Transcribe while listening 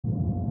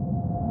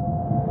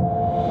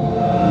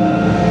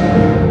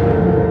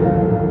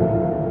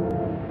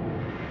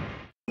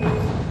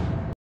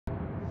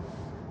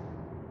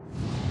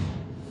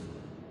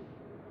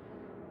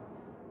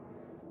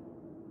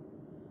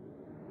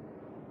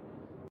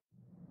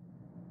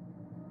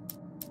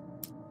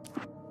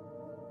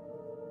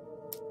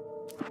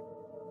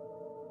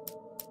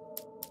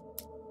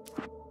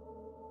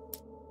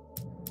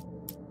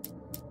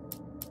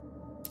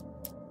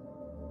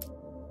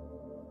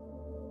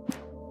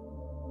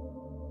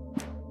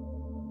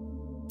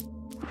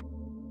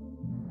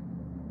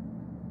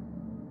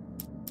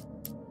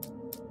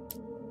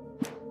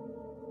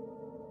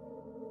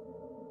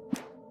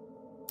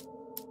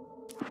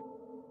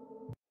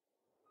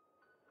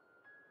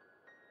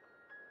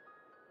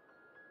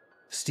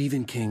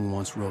Stephen King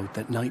once wrote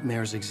that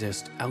nightmares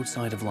exist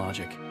outside of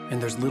logic, and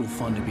there's little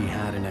fun to be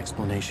had in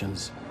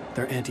explanations.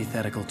 They're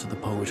antithetical to the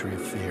poetry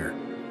of fear.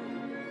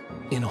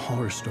 In a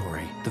horror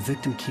story, the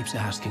victim keeps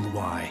asking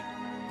why,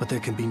 but there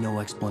can be no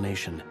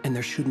explanation, and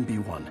there shouldn't be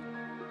one.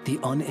 The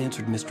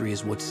unanswered mystery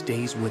is what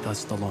stays with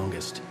us the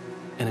longest,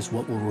 and it's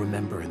what we'll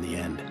remember in the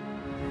end.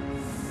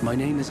 My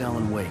name is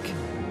Alan Wake.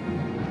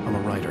 I'm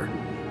a writer.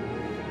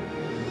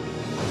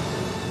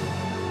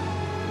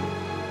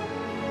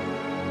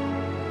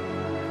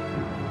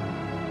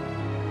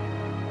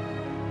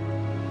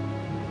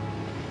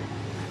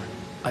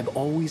 I've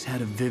always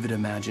had a vivid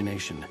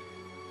imagination,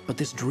 but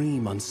this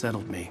dream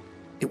unsettled me.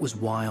 It was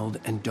wild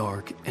and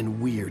dark and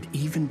weird,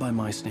 even by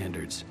my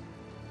standards.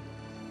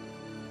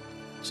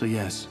 So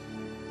yes,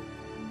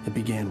 it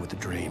began with a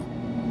dream.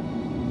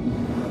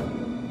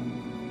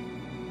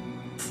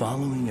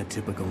 Following a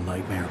typical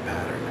nightmare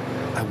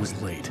pattern, I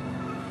was late,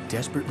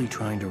 desperately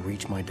trying to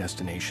reach my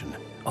destination,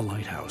 a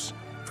lighthouse.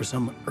 For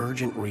some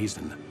urgent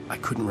reason, I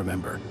couldn't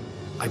remember.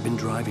 I'd been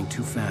driving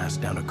too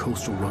fast down a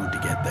coastal road to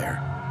get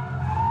there.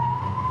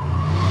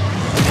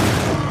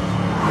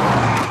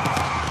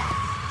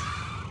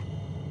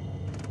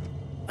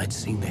 I'd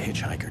seen the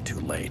hitchhiker too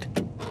late.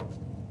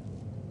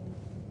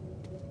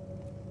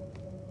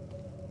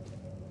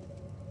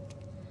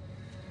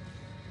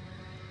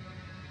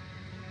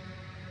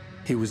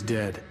 He was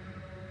dead.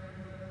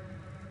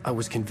 I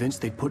was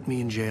convinced they'd put me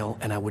in jail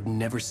and I would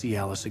never see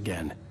Alice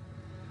again.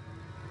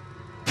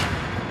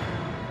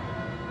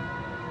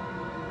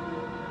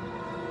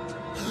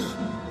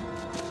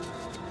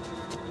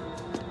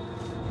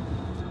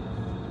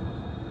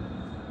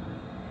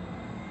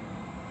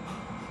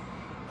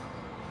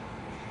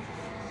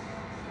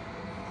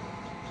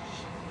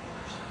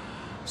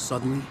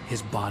 Suddenly,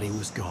 his body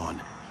was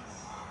gone.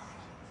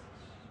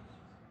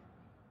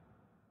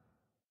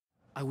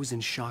 I was in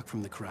shock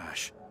from the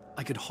crash.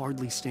 I could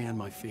hardly stay on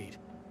my feet.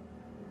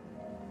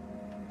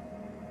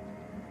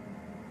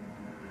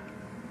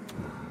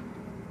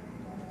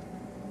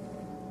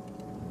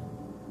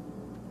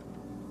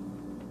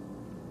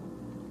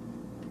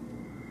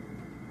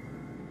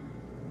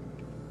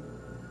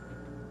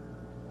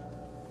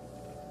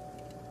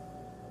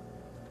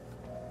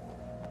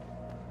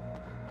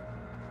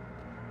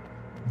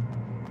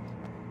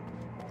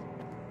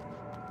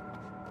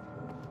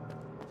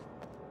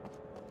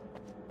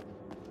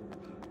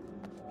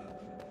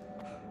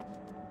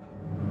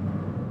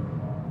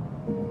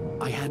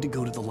 I had to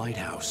go to the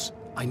lighthouse.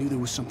 I knew there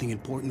was something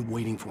important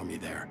waiting for me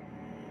there.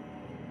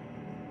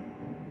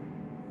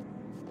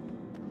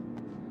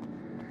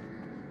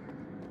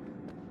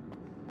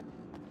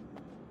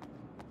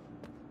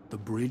 The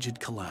bridge had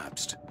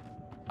collapsed.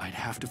 I'd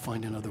have to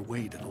find another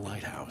way to the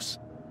lighthouse.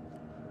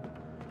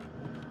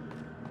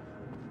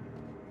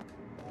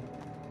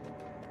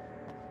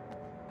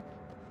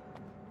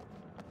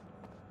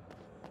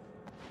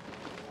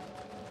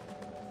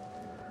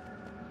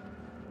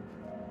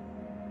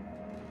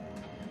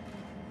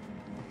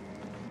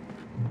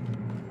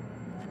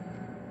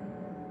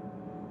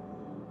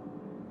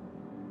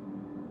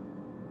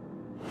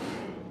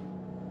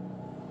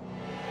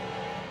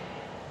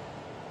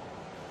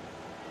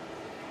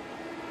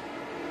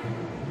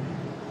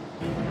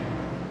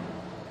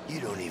 You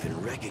don't even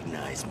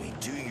recognize me,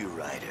 do you,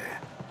 Ryder?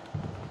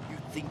 You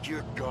think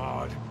you're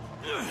God?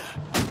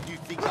 You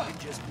think you can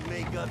just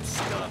make up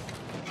stuff?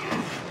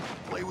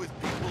 Play with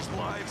people's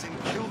lives and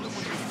kill them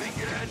when you think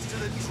it adds to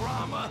the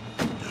drama?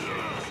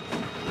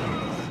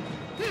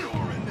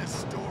 You're in this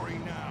story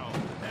now,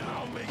 and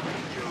I'll make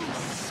you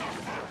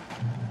suffer!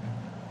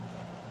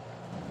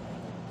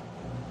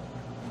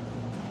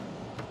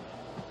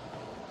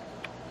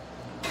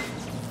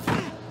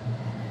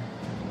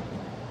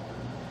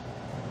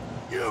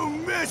 You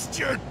missed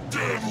your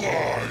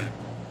deadline!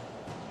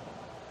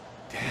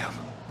 Damn.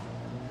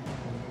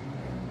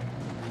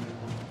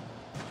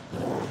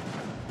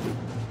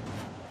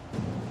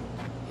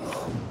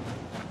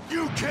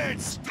 You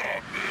can't stop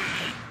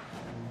me!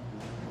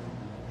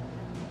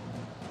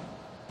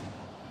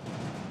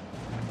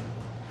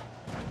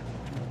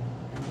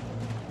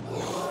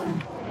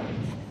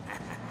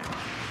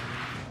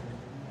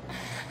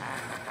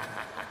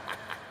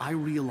 I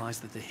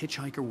realized that the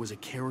hitchhiker was a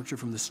character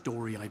from the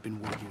story I'd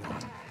been working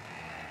on.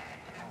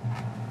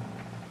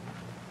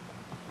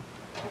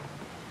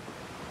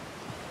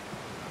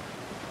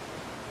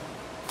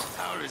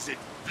 How does it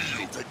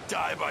feel to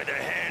die by the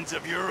hands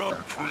of your own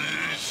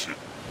creation?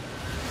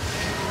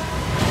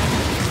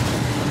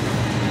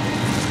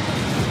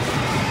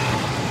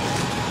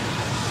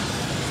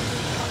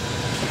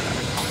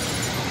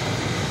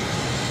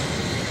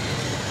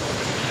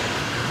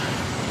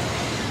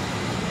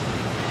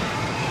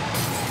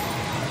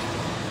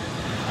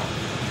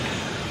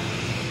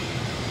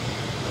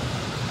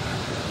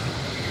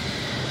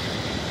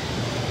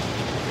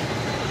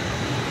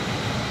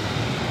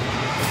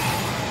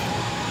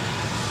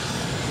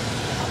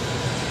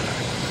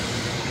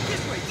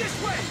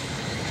 This way!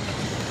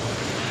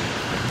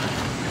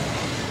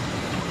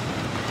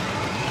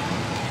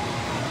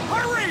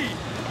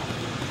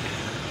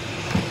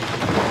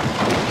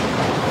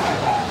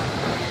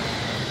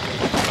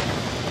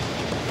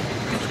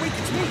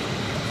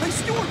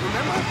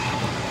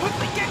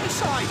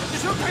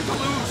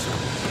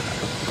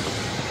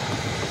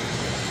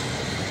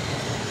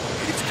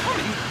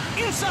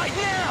 Inside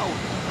now!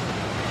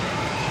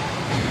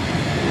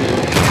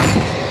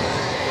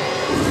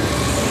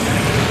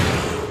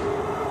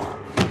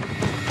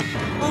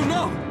 Oh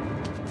no!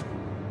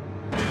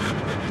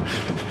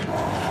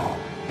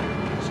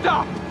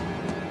 Stop!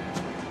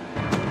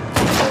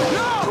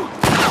 No!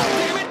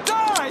 Damn it,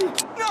 die!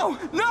 No!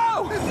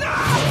 No!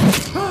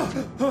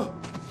 No!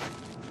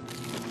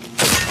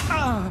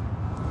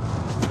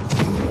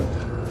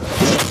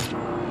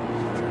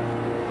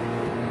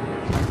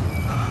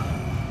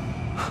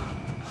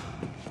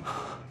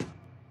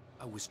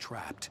 I was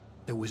trapped.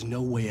 There was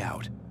no way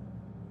out.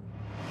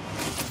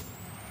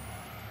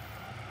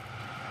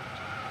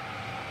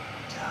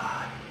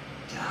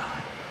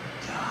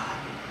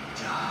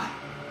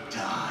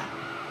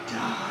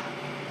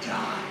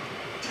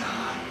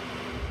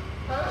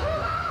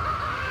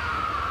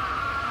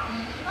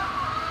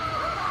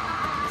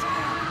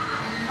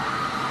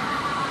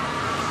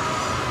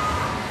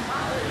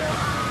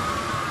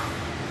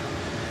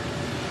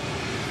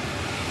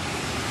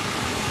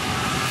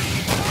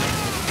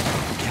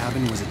 The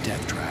cabin was a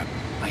death trap.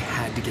 I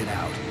had to get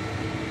out.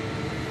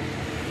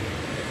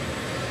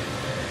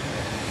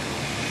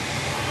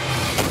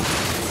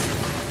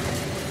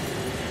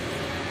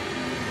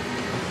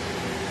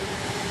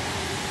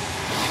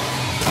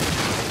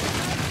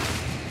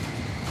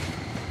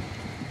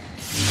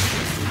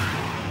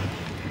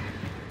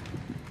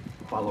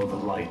 Follow the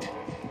light.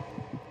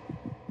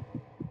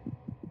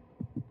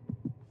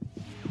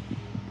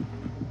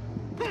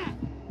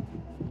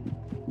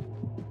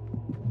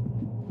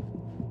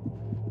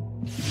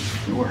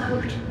 You are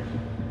hurt.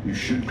 You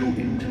should go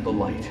into the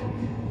light.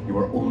 You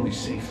are only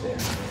safe there.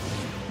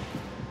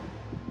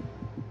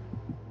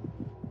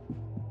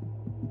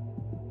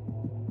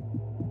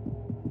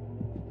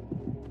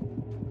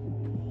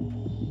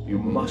 You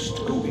must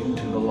go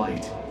into the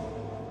light.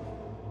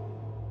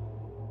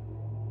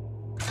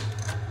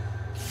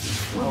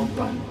 Well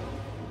done.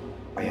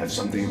 I have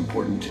something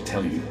important to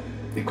tell you.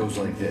 It goes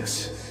like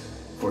this.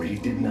 For he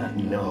did not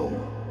know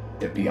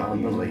that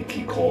beyond the lake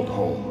he called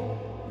home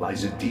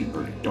lies a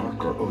deeper,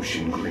 darker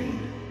ocean green,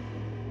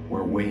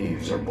 where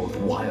waves are both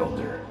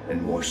wilder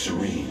and more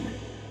serene.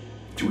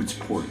 To its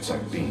ports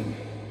I've been.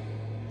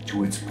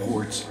 To its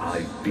ports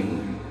I've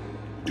been.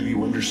 Do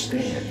you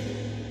understand?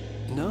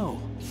 No.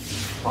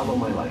 Follow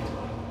my light.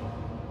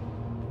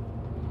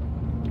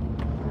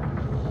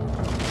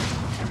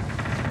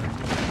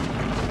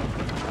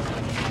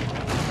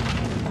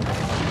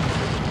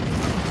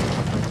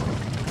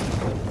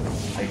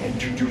 I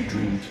entered your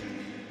dreams.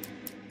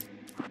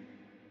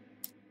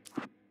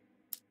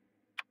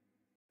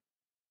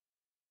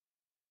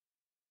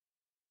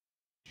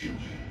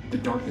 The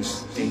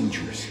darkness is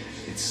dangerous.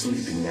 It's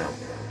sleeping now.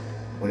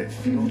 When it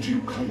feels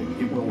you coming,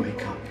 it will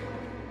wake up.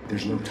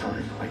 There's no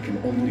time. I can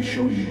only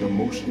show you the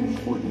most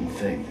important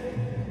thing.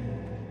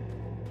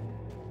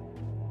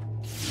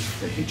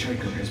 The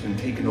hitchhiker has been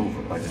taken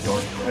over by the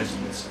dark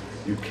presence.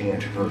 You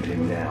can't hurt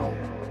him now.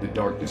 The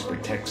darkness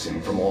protects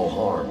him from all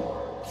harm.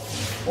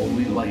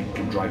 Only light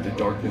can drive the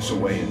darkness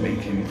away and make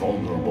him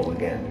vulnerable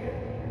again.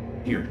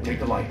 Here, take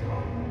the light.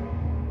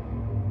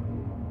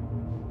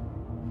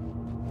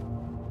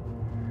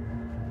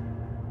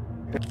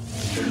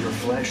 Turn your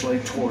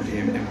flashlight toward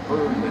him and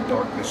burn the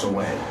darkness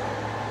away.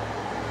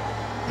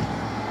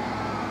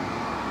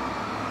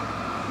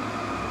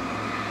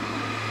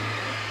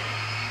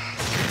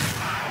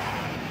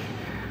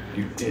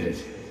 You did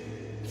it.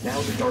 Now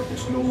the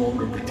darkness no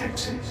longer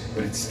protects him,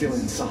 but it's still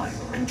inside,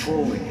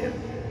 controlling him.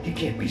 He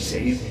can't be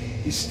saved.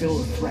 He's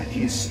still a threat.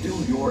 He is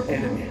still your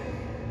enemy.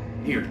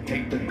 Here,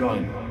 take the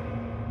gun.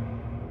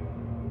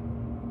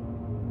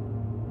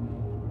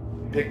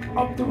 Pick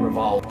up the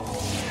revolver.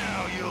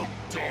 Now you'll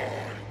die.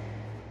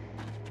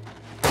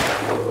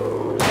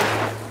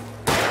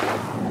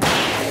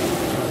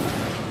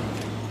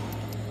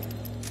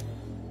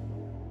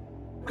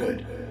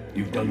 Good.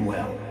 You've done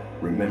well.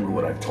 Remember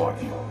what I've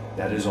taught you.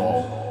 That is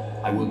all.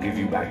 I will give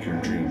you back your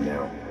dream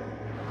now.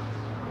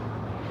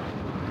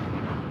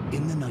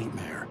 In the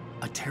nightmare,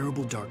 a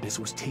terrible darkness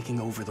was taking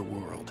over the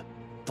world.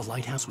 The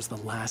lighthouse was the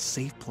last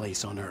safe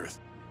place on Earth.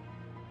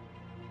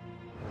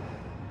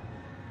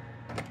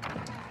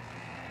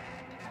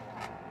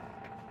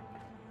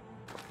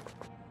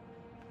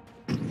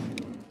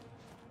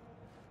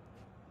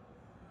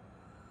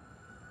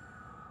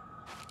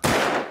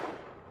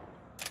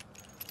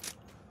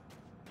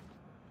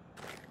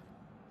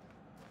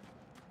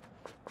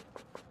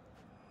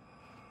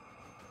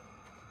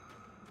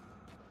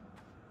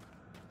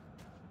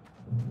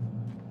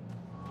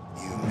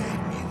 You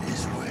made me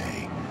this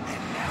way,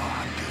 and now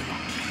I'm gonna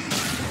kill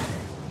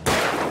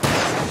you.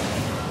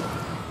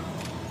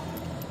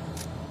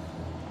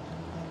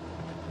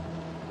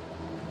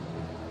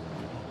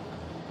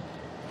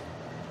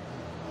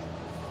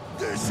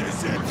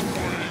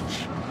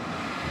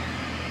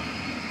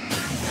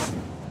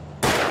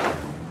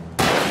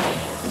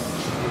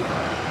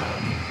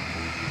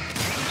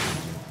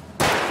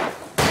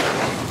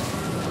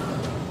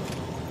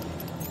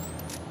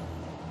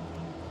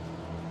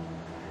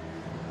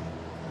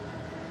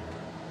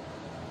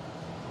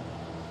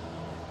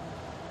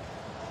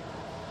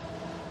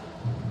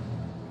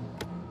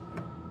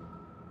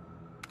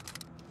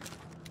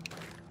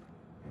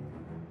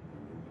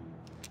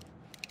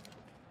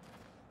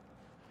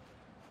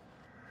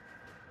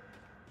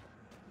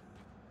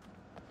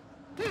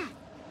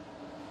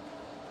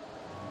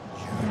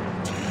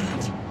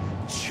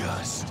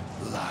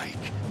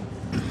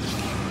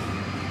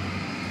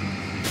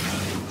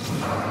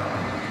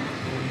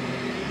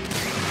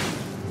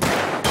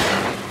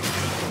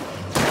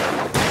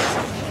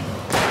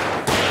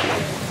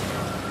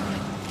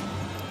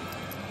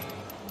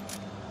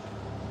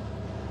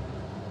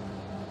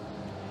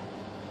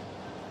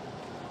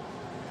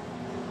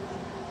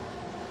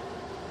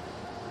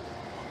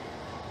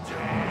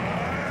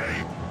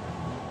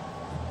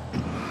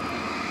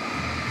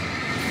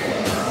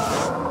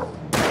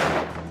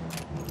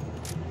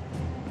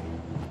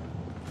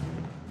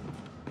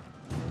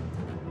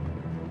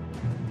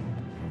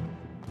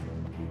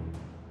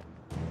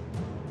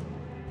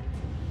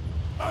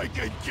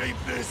 can keep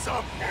this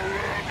up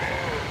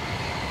forever!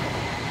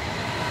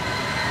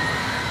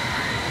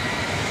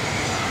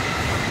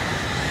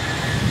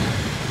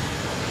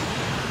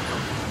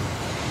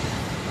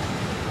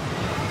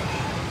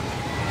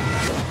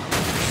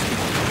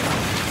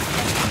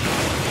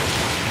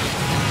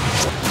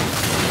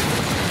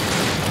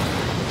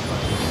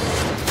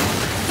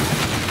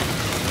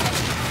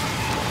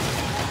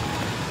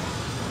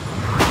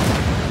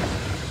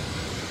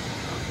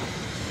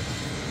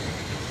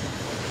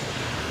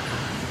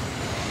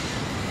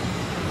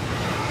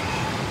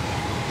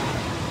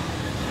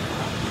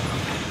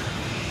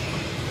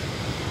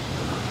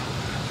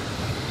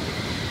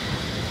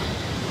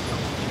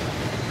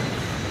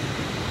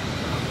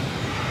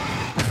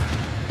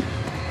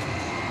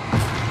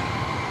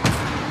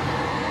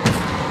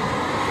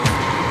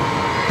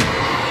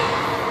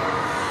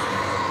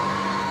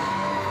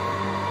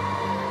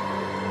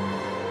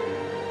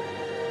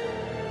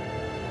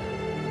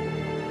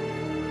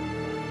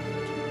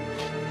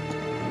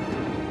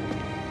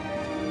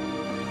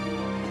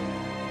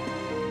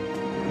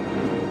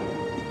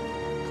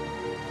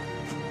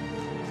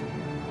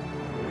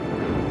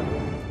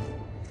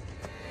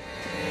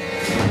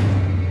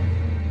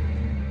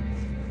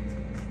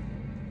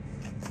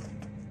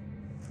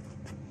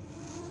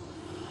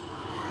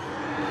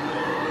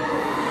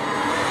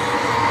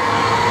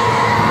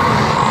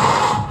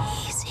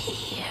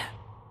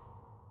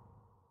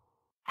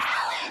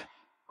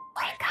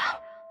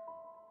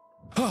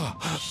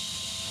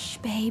 Shh,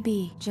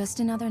 baby. Just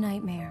another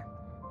nightmare.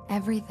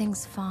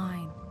 Everything's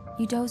fine.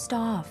 You dozed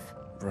off.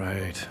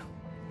 Right.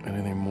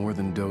 Anything more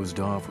than dozed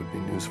off would be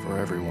news for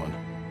everyone.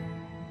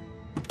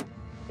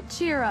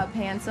 Cheer up,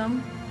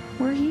 handsome.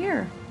 We're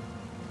here.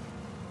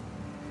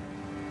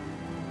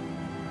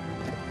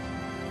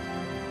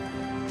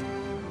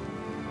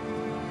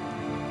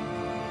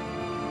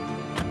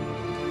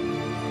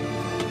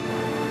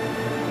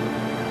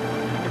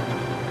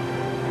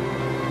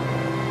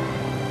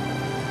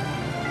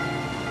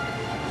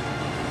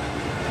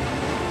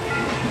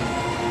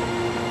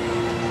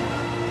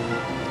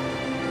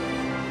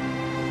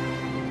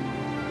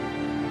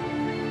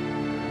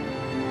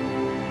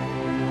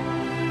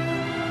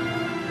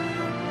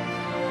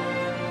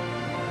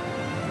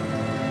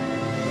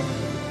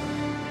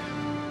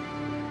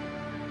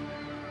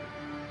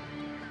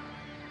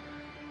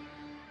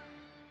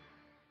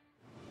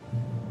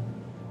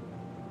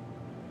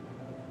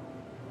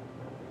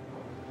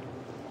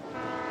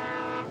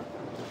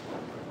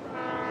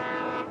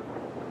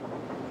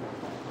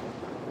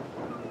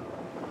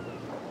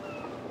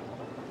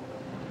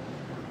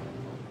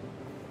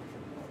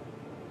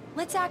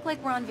 Let's act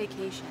like we're on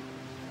vacation.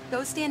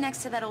 Go stand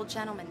next to that old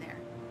gentleman there.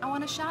 I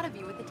want a shot of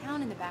you with the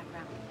town in the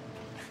background.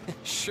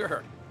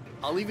 Sure.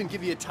 I'll even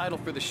give you a title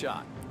for the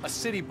shot. A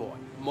city boy,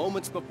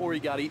 moments before he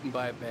got eaten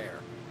by a bear.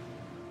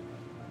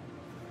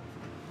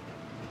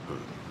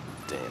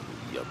 Damn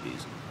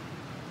yuppies.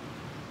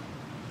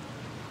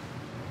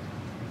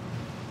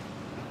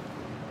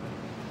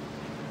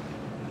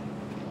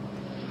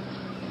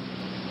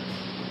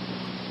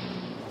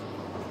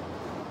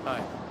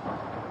 Hi.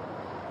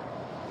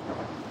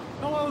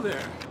 Hello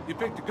there. You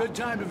picked a good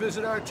time to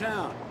visit our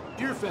town.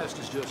 Deerfest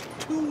is just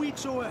 2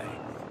 weeks away.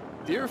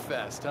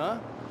 Deerfest, huh?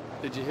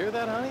 Did you hear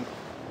that, honey?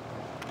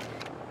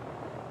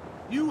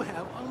 You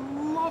have a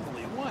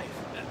lovely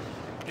wife,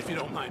 if you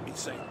don't mind me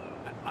saying.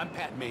 I'm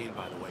Pat Maine,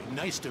 by the way.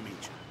 Nice to meet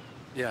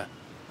you. Yeah,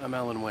 I'm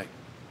Alan Wake.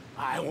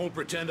 I won't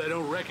pretend I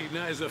don't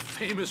recognize a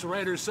famous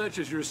writer such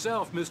as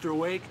yourself, Mr.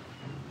 Wake.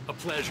 A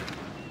pleasure.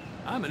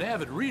 I'm an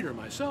avid reader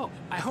myself.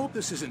 I hope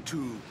this isn't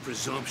too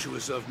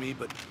presumptuous of me,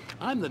 but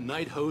I'm the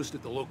night host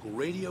at the local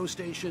radio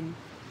station.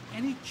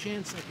 Any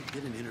chance I could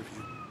get an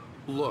interview?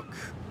 Look,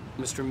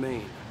 Mr.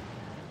 Maine,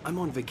 I'm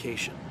on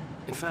vacation.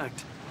 In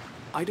fact,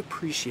 I'd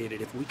appreciate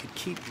it if we could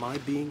keep my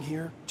being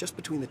here just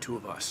between the two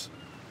of us.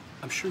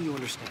 I'm sure you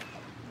understand.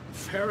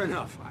 Fair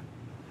enough.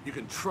 You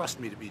can trust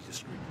me to be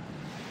discreet.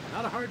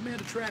 Not a hard man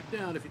to track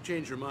down if you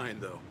change your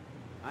mind, though.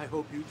 I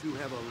hope you two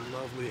have a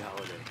lovely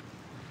holiday.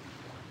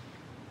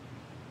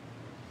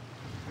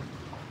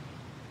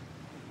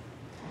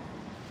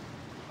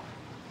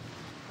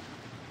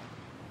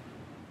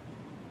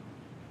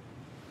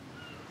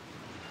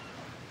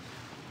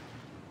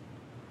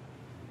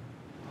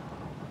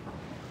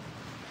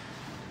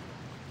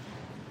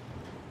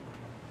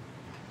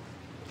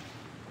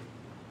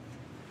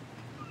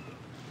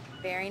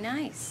 Very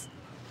nice.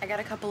 I got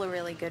a couple of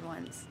really good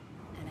ones.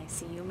 And I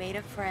see you made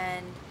a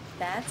friend.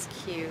 That's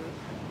cute.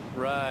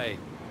 Right.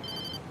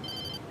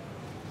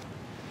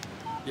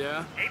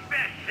 Yeah? Hey,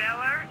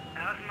 bestseller.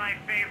 How's my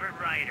favorite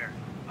writer?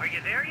 Are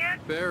you there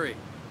yet? Barry.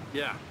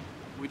 Yeah,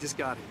 we just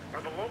got here.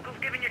 Are the locals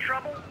giving you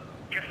trouble?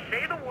 Just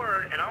say the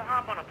word, and I'll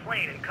hop on a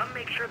plane and come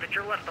make sure that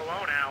you're left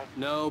alone, Al.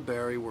 No,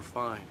 Barry, we're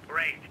fine.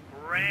 Great,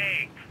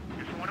 great.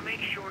 Just want to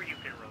make sure you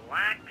can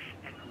relax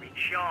and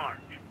recharge.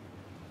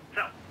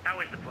 So, how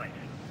is the place?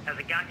 Has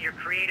it gotten your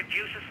creative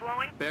juices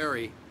flowing?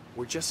 Barry,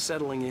 we're just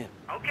settling in.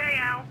 Okay,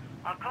 Al.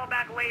 I'll call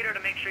back later to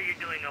make sure you're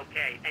doing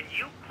okay. And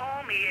you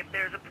call me if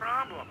there's a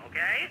problem,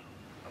 okay?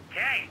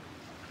 Okay.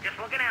 Just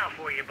looking out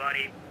for you,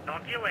 buddy.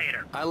 Talk to you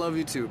later. I love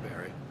you too,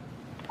 Barry.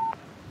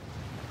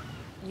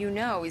 You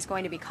know he's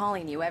going to be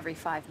calling you every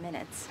 5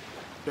 minutes.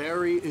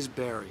 Barry is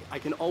Barry. I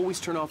can always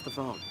turn off the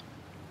phone.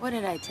 What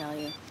did I tell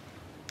you?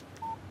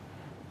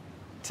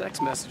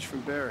 Text message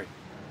from Barry.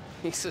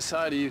 He says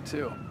hi to you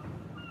too.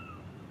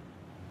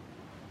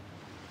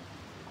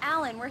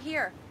 Alan, we're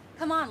here.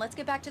 Come on, let's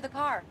get back to the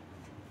car.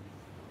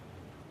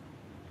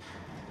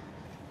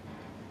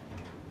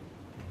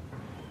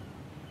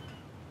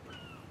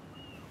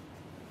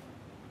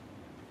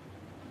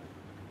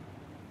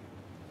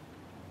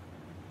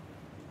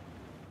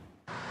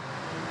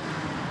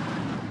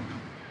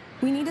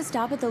 We need to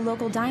stop at the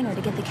local diner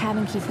to get the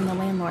cabin key from the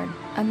landlord,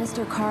 a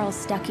Mr. Carl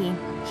Stuckey.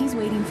 He's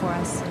waiting for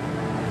us.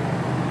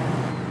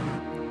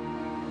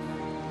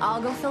 I'll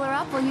go fill her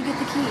up while you get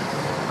the key.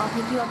 I'll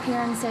pick you up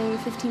here in, say,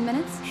 15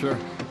 minutes? Sure.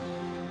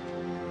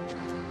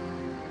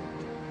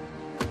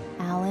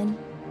 Alan,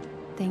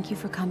 thank you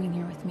for coming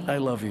here with me. I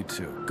love you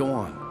too. Go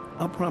on.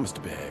 I'll promise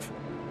to behave.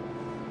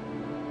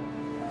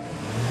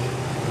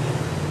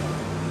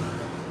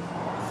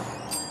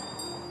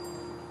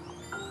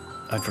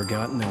 I'd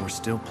forgotten there were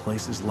still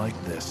places like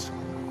this.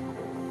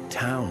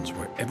 Towns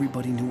where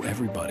everybody knew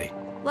everybody.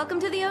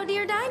 Welcome to the Oh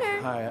Dear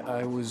Diner. Hi,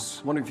 I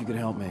was wondering if you could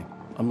help me.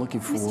 I'm looking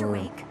for... Mr.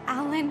 Wake.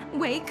 Alan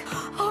Wake.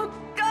 Oh,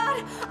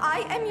 God!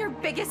 I am your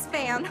biggest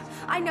fan.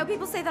 I know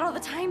people say that all the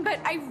time, but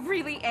I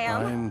really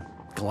am. I'm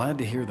glad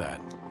to hear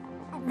that.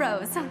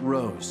 Rose.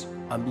 Rose,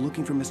 I'm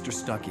looking for Mr.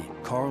 Stuckey.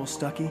 Carl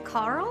Stuckey?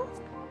 Carl?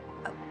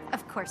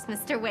 Of course,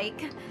 Mr.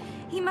 Wake.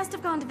 He must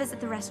have gone to visit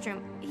the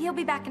restroom. He'll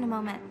be back in a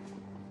moment.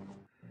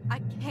 I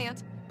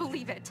can't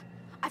believe it.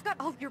 I've got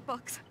all your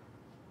books.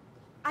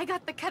 I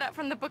got the cutout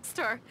from the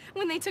bookstore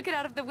when they took it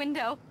out of the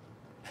window.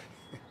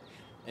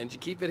 And you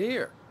keep it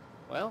here.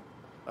 Well,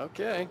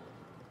 okay.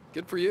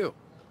 Good for you.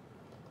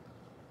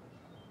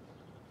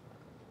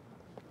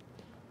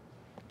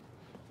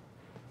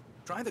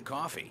 Try the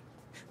coffee.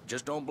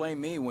 Just don't blame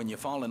me when you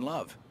fall in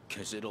love,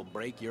 'cause it'll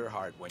break your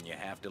heart when you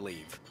have to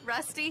leave.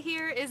 Rusty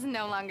here is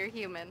no longer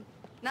human.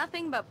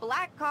 Nothing but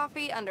black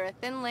coffee under a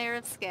thin layer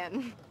of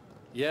skin.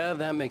 Yeah,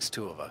 that makes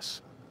two of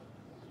us.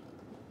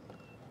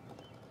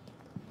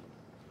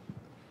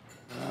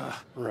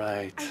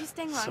 Right. Are you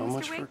staying long, So Mr.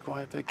 much Wake? for a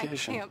quiet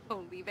vacation. I can't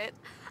believe it.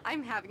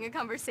 I'm having a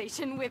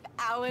conversation with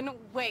Alan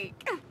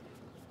Wake.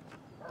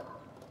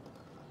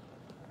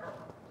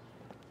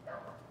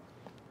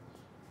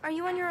 Are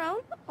you on your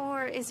own,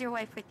 or is your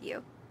wife with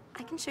you?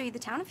 I can show you the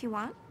town if you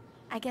want.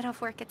 I get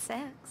off work at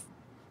 6.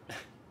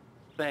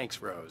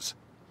 Thanks, Rose.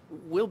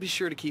 We'll be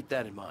sure to keep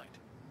that in mind.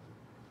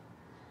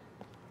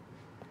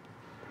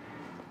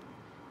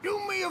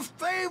 Do me a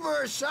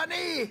favor,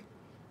 Sonny.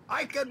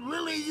 I could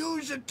really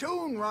use a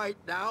tune right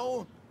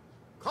now.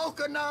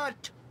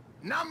 Coconut,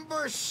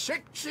 number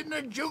 6 in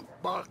the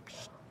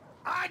jukebox.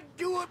 I'd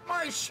do it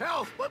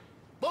myself, but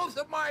both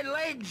of my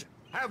legs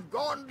have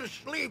gone to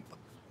sleep.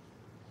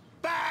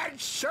 Bad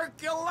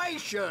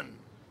circulation.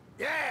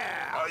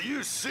 Yeah. Are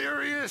you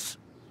serious?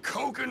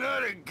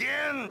 Coconut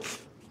again?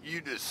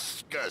 You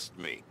disgust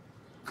me.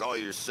 Call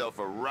yourself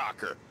a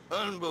rocker.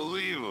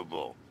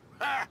 Unbelievable.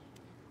 Ha!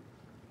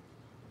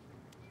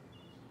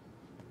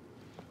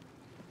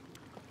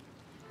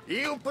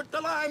 You put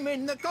the lime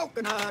in the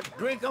coconut.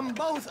 Drink 'em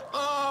both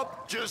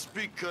up. Just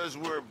because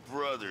we're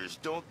brothers,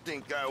 don't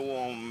think I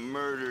won't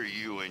murder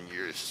you in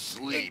your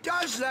sleep. It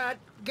does that.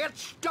 Get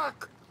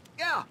stuck.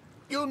 Yeah,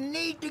 you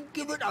need to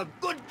give it a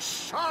good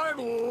solid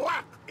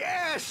whack.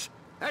 Yes,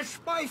 that's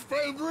my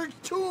favorite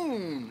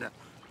tune.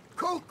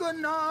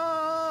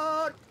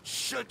 Coconut.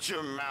 Shut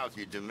your mouth,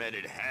 you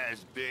demented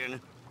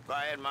has-been. If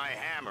I had my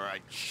hammer,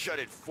 I'd shut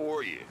it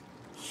for you.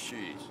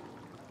 Jeez.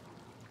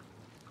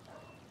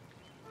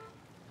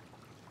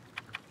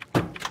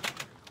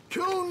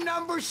 Tune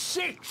number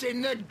 6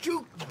 in the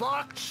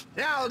jukebox.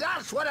 Now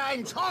that's what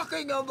I'm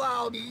talking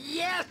about,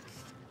 yes!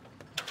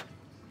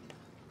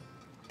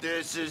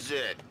 This is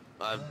it.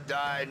 I've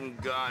died and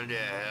gone to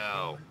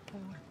hell.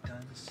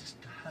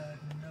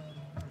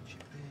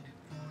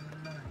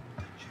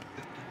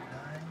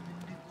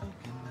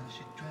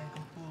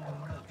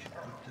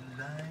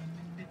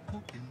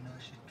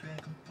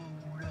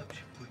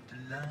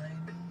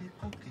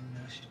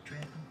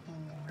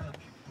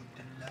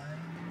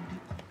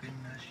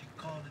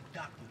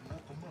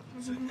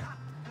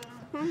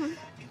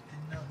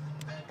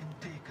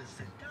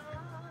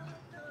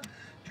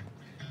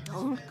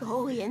 Don't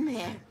go in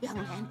there, young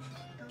man.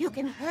 You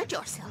can hurt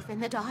yourself in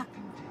the dark.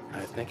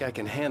 I think I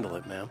can handle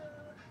it, ma'am.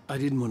 I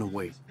didn't want to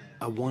wait.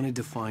 I wanted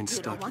to find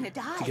You don't Stuckey, want to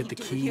die, to get the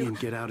do key you? and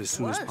get out as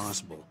soon as Worse.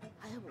 possible.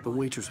 I The warned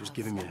waitress was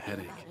giving me a Stuckey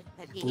headache. about it,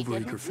 but he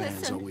Overeager didn't fans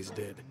listen. always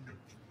did.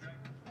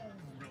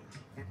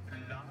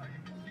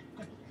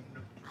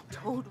 I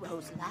told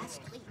Rose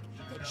last week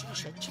that she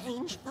should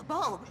change the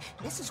bulb.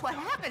 This is what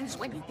happens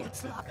when you get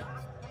sloppy.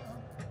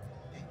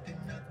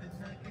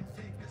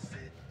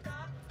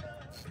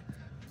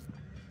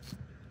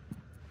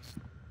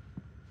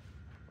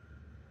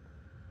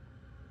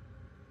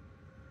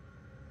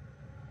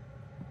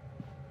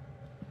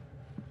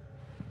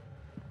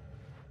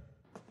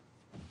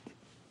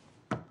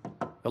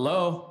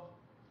 Hello?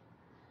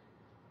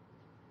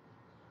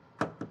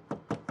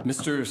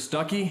 Mr.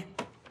 Stuckey?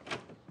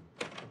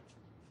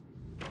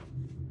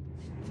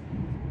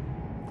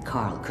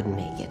 Carl couldn't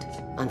make it.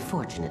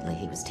 Unfortunately,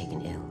 he was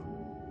taken ill.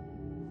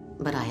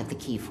 But I have the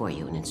key for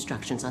you and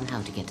instructions on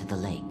how to get to the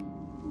lake.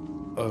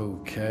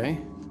 Okay.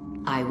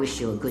 I wish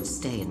you a good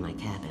stay in my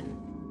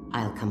cabin.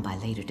 I'll come by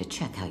later to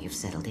check how you've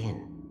settled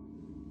in.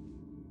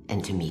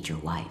 And to meet your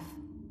wife.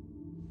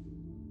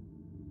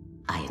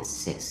 I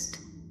insist.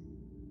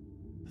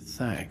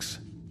 Thanks.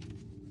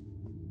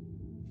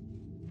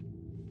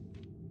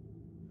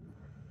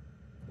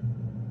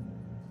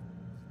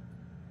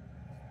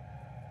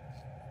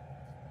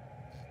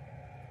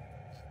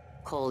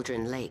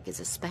 Cauldron Lake is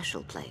a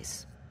special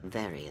place.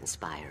 Very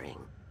inspiring.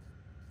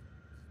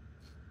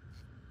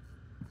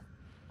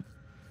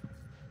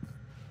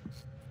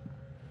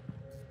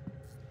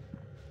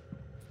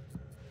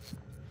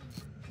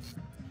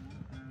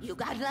 You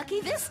got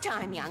lucky this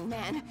time, young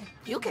man.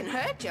 You can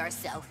hurt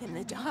yourself in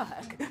the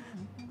dark.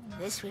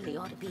 This really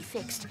ought to be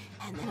fixed.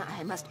 And then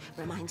I must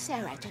remind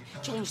Sarah to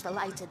change the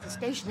lights at the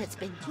station. It's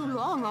been too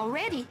long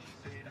already.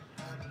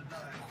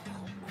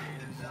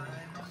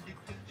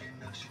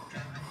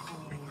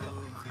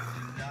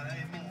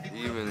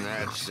 Even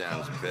that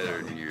sounds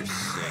better than your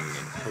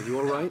singing. Are you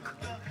all right?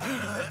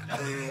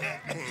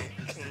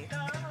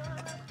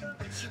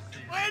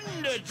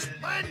 Splendid,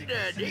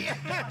 splendid!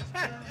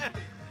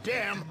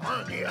 Damn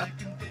hernia.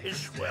 It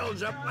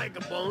swells up like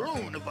a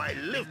balloon if I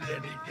lift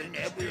anything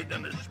heavier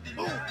than a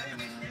spoon.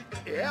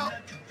 Yeah,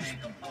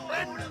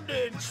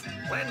 splendid,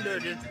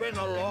 splendid. It's been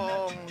a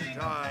long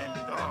time,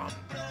 Tom.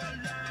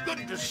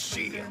 Good to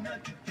see you.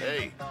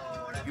 Hey,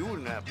 you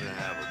wouldn't happen to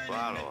have a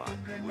bottle on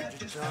you, would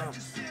you, Tom?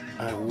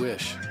 I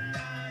wish.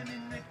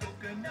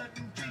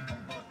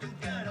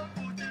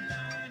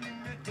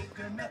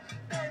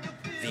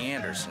 The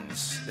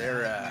Andersons,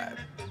 they're,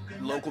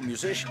 local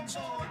musicians.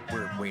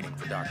 We're waiting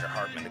for Dr.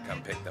 Hartman to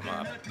come pick them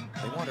up.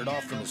 They wandered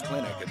off from his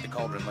clinic at the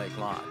Cauldron Lake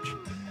Lodge.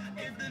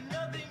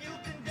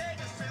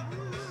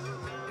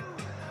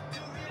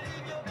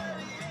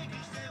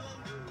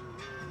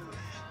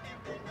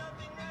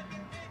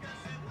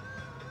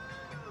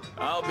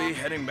 I'll be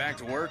heading back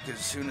to work as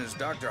soon as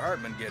Dr.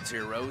 Hartman gets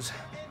here, Rose.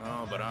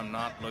 Oh, but I'm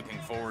not looking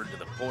forward to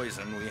the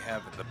poison we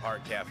have at the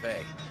Park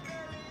Cafe.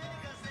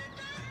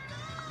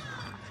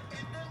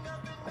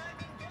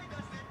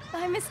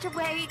 Bye, Mr.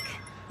 Wake.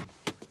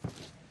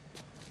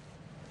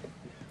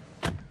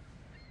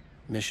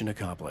 Mission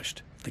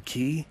accomplished. The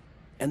key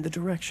and the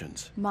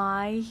directions.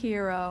 My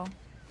hero.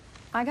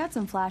 I got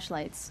some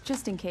flashlights,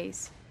 just in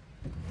case.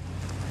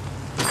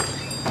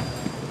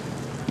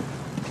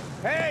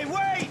 Hey,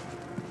 wait!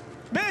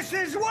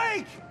 Mrs.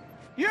 Wake!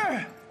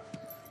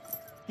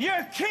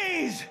 Your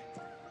keys!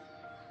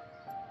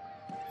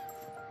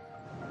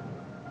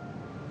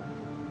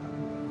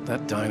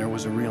 That diner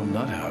was a real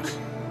nut house.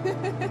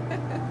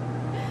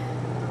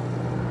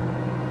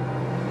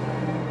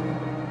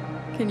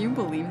 Can you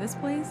believe this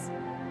place?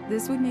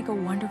 This would make a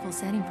wonderful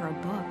setting for a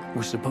book.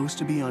 We're supposed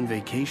to be on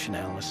vacation,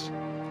 Alice.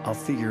 I'll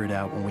figure it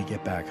out when we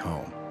get back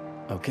home.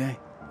 Okay?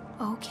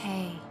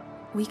 Okay.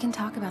 We can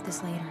talk about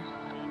this later.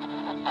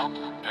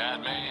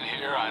 Batman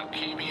here on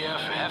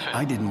PBFF.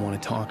 I didn't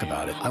want to talk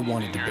about it. I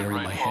wanted to bury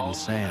my head in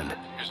sand.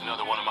 Here's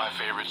another one of my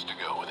favorites to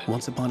go with it.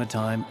 Once upon a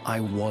time, I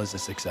was a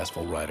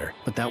successful writer,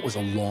 but that was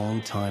a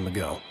long time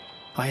ago.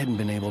 I hadn't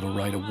been able to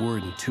write a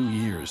word in 2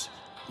 years.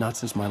 Not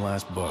since my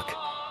last book.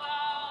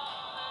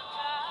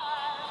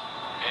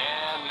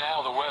 And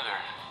now the weather.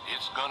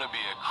 It's gonna be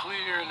a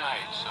clear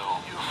night, so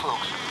you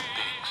folks in the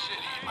big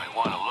city might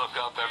want to look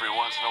up every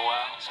once in a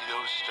while, see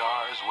those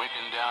stars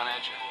winking down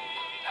at you.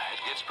 It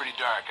gets pretty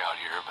dark out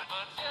here, but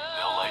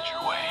they'll light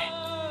your way.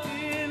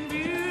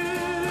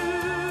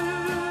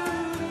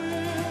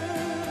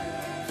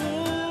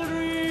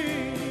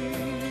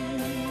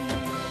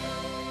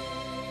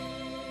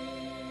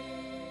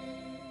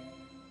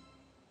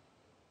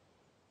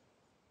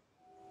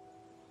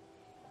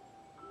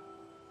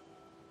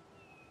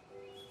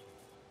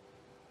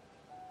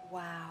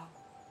 Wow.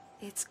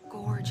 It's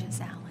gorgeous,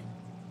 Alan.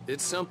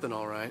 It's something,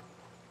 all right.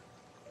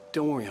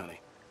 Don't worry, honey.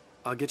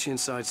 I'll get you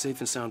inside safe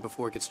and sound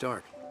before it gets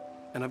dark.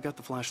 And I've got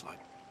the flashlight.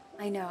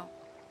 I know.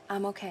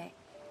 I'm okay.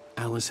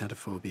 Alice had a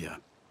phobia.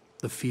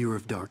 The fear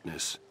of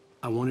darkness.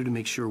 I wanted to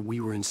make sure we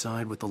were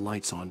inside with the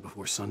lights on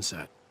before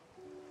sunset.